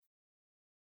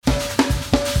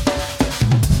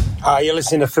You're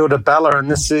listening to Phil Di Bella, and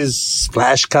this is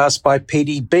Flashcast by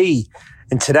PDB.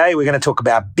 And today we're going to talk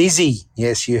about busy.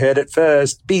 Yes, you heard it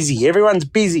first. Busy. Everyone's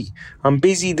busy. I'm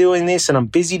busy doing this and I'm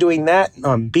busy doing that.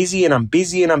 I'm busy and I'm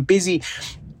busy and I'm busy.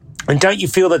 And don't you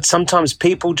feel that sometimes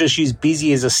people just use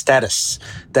busy as a status?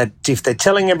 That if they're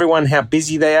telling everyone how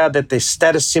busy they are, that their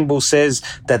status symbol says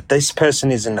that this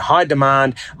person is in high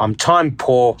demand, I'm time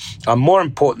poor, I'm more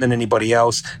important than anybody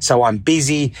else, so I'm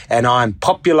busy and I'm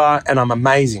popular and I'm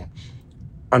amazing.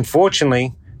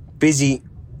 Unfortunately, busy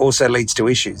also leads to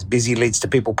issues. Busy leads to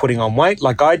people putting on weight,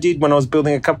 like I did when I was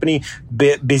building a company.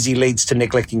 Busy leads to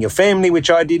neglecting your family,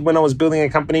 which I did when I was building a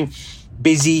company.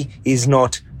 Busy is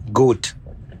not good.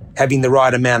 Having the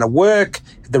right amount of work,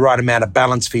 the right amount of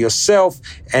balance for yourself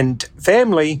and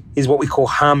family is what we call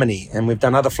harmony. And we've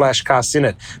done other flashcasts in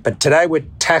it. But today we're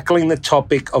tackling the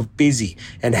topic of busy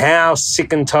and how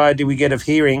sick and tired do we get of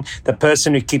hearing the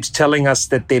person who keeps telling us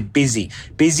that they're busy.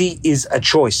 Busy is a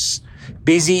choice.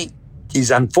 Busy is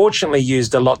unfortunately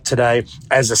used a lot today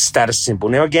as a status symbol.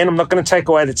 Now, again, I'm not going to take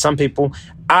away that some people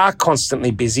are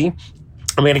constantly busy.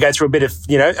 I'm going to go through a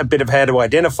bit of how to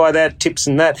identify that, tips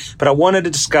and that, but I wanted to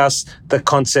discuss the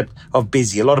concept of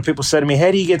busy. A lot of people say to me,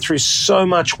 how do you get through so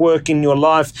much work in your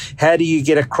life? How do you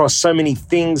get across so many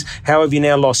things? How have you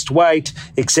now lost weight,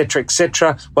 etc.,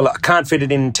 etc.? Well, I can't fit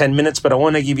it in 10 minutes, but I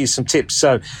want to give you some tips.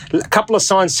 So a couple of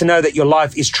signs to know that your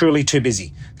life is truly too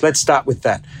busy. Let's start with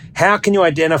that. How can you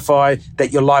identify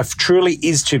that your life truly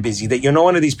is too busy, that you're not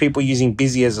one of these people using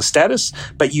busy as a status,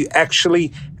 but you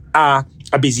actually are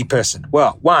a busy person?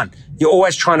 Well, one, you're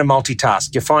always trying to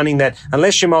multitask. You're finding that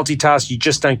unless you multitask, you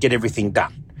just don't get everything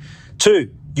done.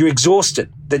 Two, you're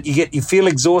exhausted, that you feel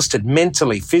exhausted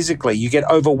mentally, physically, you get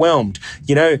overwhelmed.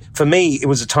 For me, it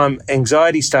was a time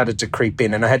anxiety started to creep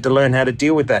in and I had to learn how to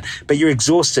deal with that. But you're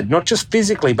exhausted, not just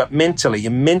physically, but mentally.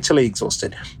 You're mentally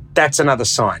exhausted. That's another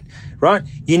sign, right?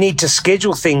 You need to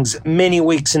schedule things many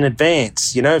weeks in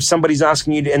advance. If somebody's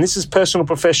asking you to, and this is personal,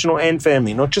 professional, and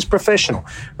family, not just professional,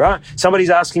 right? Somebody's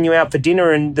asking you out for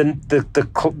dinner and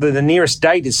the nearest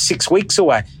date is 6 weeks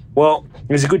away. Well,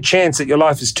 there's a good chance that your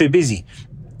life is too busy.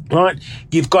 Right?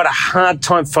 You've got a hard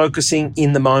time focusing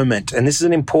in the moment. And this is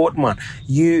an important one.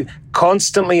 You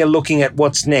constantly are looking at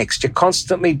what's next. You're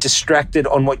constantly distracted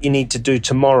on what you need to do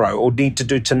tomorrow or need to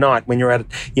do tonight when you're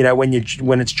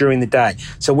when it's during the day.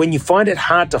 So when you find it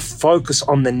hard to focus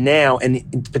on the now,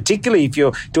 and particularly if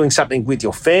you're doing something with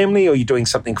your family or you're doing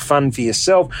something fun for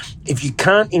yourself, if you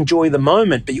can't enjoy the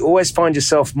moment, but you always find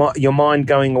your mind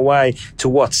going away to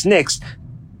what's next,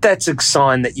 that's a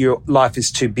sign that your life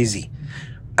is too busy.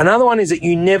 Another one is that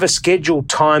you never schedule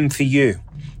time for you,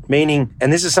 meaning,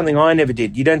 and this is something I never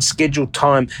did, you don't schedule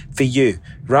time for you,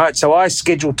 right? So I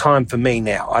schedule time for me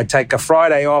now. I take a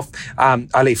Friday off.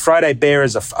 I leave Friday bare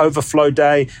as an overflow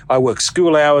day. I work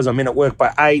school hours. I'm in at work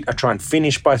by 8. I try and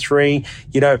finish by 3,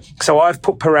 So I've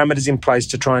put parameters in place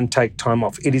to try and take time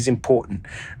off. It is important,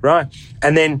 right?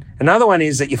 And then another one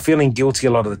is that you're feeling guilty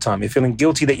a lot of the time. You're feeling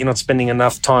guilty that you're not spending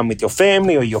enough time with your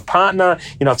family or your partner.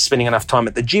 You're not spending enough time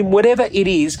at the gym. Whatever it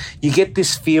is, you get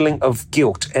this feeling of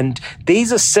guilt. And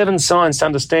these are 7 signs to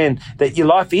understand that your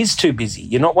life is too busy.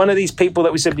 You're not one of these people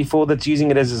that we said before that's using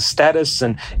it as a status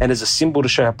and as a symbol to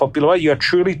show how popular you are. You are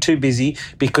truly too busy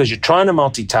because you're trying to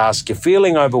multitask. You're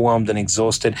feeling overwhelmed and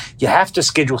exhausted. You have to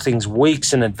schedule things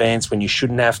weeks in advance when you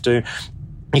shouldn't have to.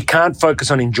 You can't focus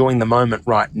on enjoying the moment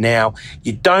right now.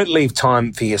 You don't leave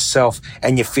time for yourself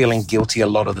and you're feeling guilty a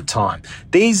lot of the time.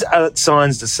 These are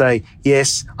signs to say,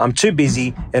 yes, I'm too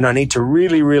busy and I need to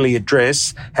really, really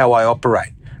address how I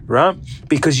operate. Right?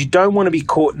 Because you don't want to be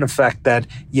caught in the fact that,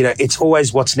 it's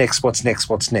always what's next.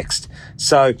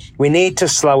 So we need to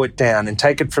slow it down and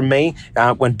take it from me.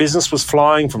 When business was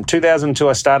flying from 2002,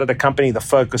 I started a company. The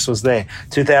focus was there.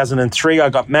 2003, I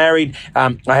got married.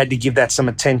 I had to give that some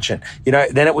attention.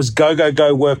 Then it was go,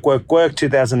 work.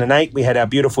 2008, we had our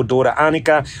beautiful daughter,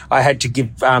 Annika. I had to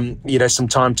give, some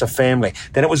time to family.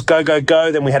 Then it was go.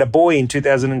 Then we had a boy in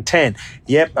 2010.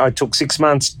 Yep, I took 6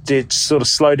 months to sort of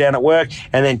slow down at work.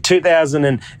 And then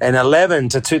 2011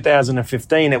 to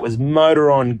 2015, it was motor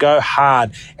on, go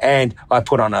hard. And I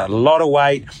put on a lot of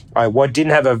weight. I didn't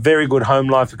have a very good home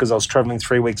life because I was traveling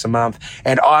 3 weeks a month.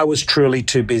 And I was truly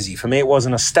too busy. For me, it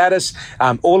wasn't a status.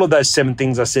 All of those 7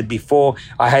 things I said before,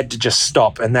 I had to just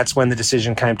stop. And that's when the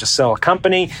decision came to sell a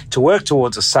company, to work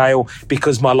towards a sale,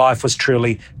 because my life was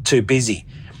truly too busy.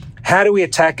 How do we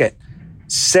attack it?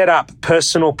 Set up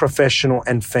personal, professional,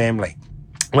 and family.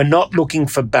 We're not looking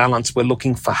for balance, we're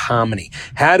looking for harmony.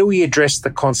 How do we address the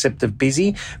concept of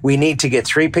busy? We need to get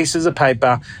 3 pieces of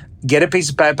paper, get a piece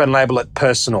of paper and label it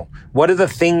personal. What are the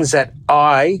things that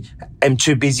I am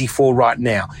too busy for right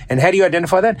now. And how do you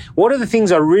identify that? What are the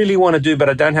things I really want to do, but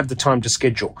I don't have the time to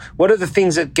schedule? What are the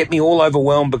things that get me all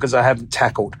overwhelmed because I haven't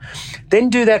tackled? Then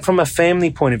do that from a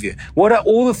family point of view. What are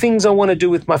all the things I want to do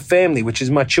with my family, which is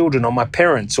my children or my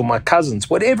parents or my cousins,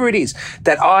 whatever it is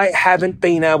that I haven't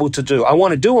been able to do? I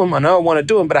want to do them. I know I want to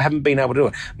do them, but I haven't been able to do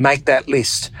it. Make that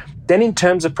list. Then in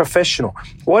terms of professional,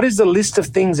 what is the list of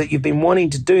things that you've been wanting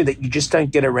to do that you just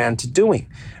don't get around to doing,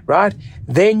 right?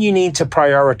 Then you need to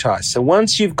prioritize. So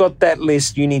once you've got that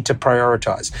list, you need to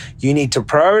prioritize. You need to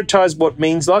prioritize what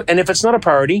means like, and if it's not a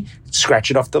priority,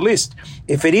 scratch it off the list.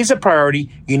 If it is a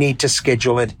priority, you need to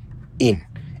schedule it in.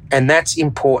 And that's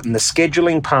important. The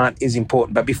scheduling part is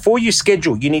important. But before you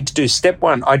schedule, you need to do step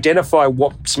one, identify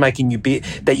what's making you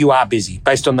that you are busy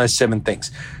based on those 7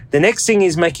 things. The next thing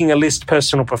is making a list,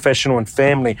 personal, professional, and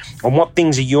family, on what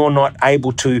things are you're not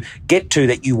able to get to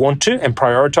that you want to and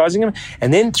prioritizing them.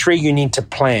 And then 3, you need to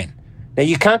plan. Now,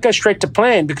 you can't go straight to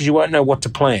plan because you won't know what to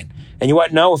plan. And you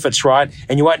won't know if it's right,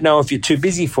 and you won't know if you're too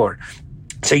busy for it.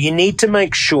 So you need to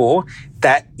make sure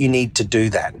that you need to do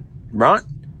that, right?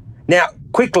 Now,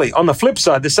 quickly, on the flip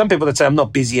side, there's some people that say, I'm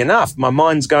not busy enough. My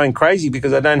mind's going crazy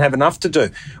because I don't have enough to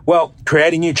do. Well,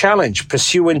 create a new challenge,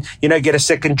 pursue and, get a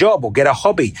second job or get a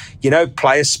hobby,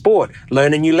 play a sport,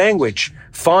 learn a new language,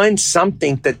 find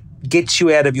something that gets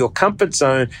you out of your comfort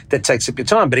zone that takes up your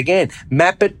time. But again,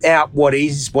 map it out.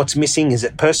 What's missing? Is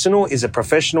it personal? Is it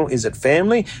professional? Is it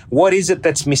family? What is it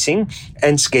that's missing?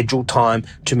 And schedule time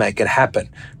to make it happen,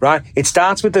 right? It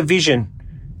starts with a vision.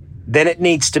 Then it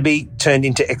needs to be turned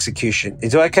into execution.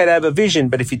 It's okay to have a vision,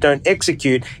 but if you don't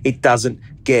execute, it doesn't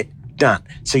get done.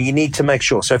 So you need to make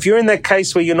sure. So if you're in that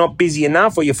case where you're not busy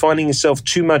enough or you're finding yourself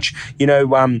too much,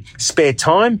 spare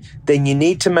time, then you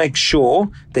need to make sure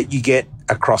that you get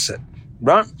across it,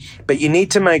 right? But you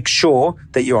need to make sure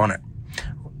that you're on it.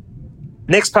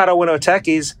 Next part I want to attack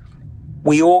is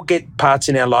we all get parts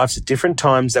in our lives at different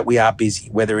times that we are busy,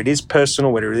 whether it is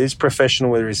personal, whether it is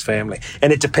professional, whether it is family.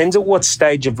 And it depends on what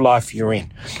stage of life you're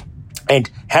in.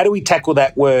 And how do we tackle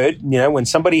that word? When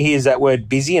somebody hears that word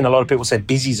busy, and a lot of people say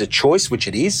busy is a choice, which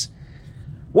it is,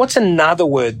 what's another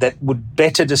word that would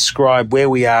better describe where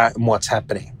we are and what's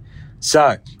happening?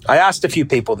 So I asked a few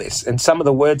people this, and some of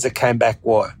the words that came back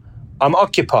were, I'm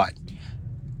occupied.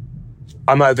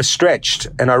 I'm overstretched,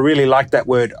 and I really like that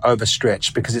word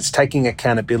overstretched because it's taking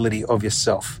accountability of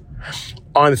yourself.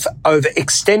 I've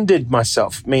overextended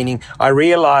myself, meaning I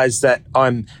realize that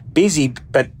I'm busy,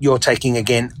 but you're taking,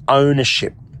 again,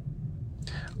 ownership.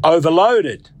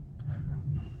 Overloaded,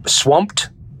 swamped,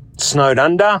 snowed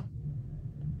under,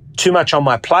 too much on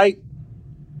my plate,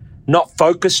 not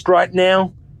focused right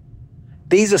now.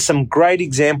 These are some great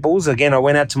examples. Again, I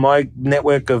went out to my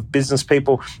network of business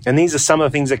people, and these are some of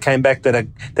the things that came back that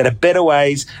are better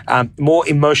ways, more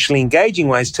emotionally engaging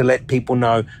ways to let people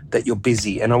know that you're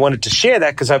busy. And I wanted to share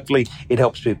that because hopefully it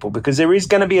helps people, because there is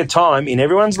going to be a time in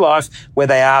everyone's life where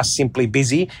they are simply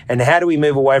busy. And how do we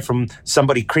move away from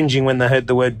somebody cringing when they heard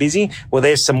the word busy? Well,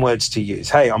 there's some words to use.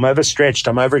 Hey, I'm overstretched,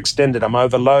 I'm overextended, I'm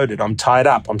overloaded, I'm tied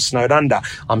up, I'm snowed under,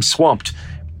 I'm swamped,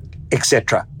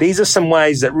 etc. These are some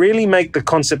ways that really make the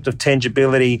concept of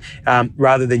tangibility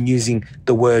rather than using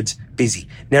the words busy.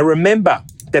 Now, remember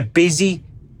that busy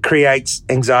creates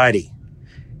anxiety.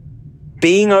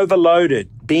 Being overloaded,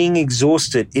 being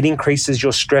exhausted, it increases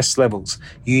your stress levels.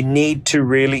 You need to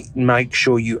really make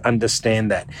sure you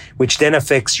understand that, which then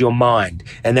affects your mind.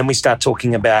 And then we start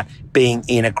talking about being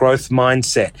in a growth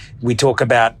mindset. We talk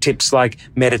about tips like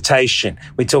meditation.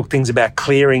 We talk things about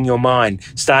clearing your mind,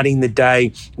 starting the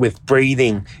day with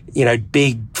breathing,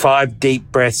 big 5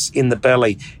 deep breaths in the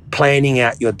belly, planning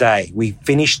out your day. We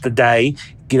finish the day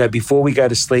before we go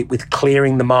to sleep with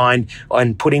clearing the mind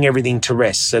and putting everything to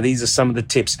rest. So these are some of the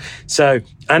tips. So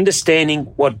understanding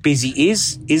what busy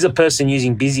is a person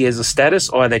using busy as a status,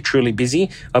 or are they truly busy?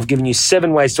 I've given you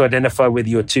 7 ways to identify whether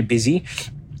you're too busy.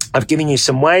 I've given you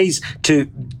some ways to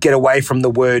get away from the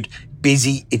word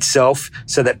busy itself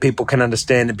so that people can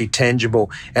understand and be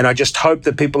tangible. And I just hope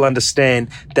that people understand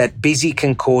that busy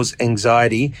can cause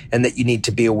anxiety and that you need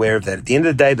to be aware of that. At the end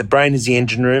of the day, the brain is the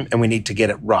engine room and we need to get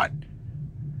it right.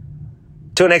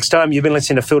 Till next time, you've been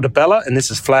listening to Phil Di Bella, and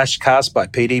this is Flashcast by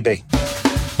PDB.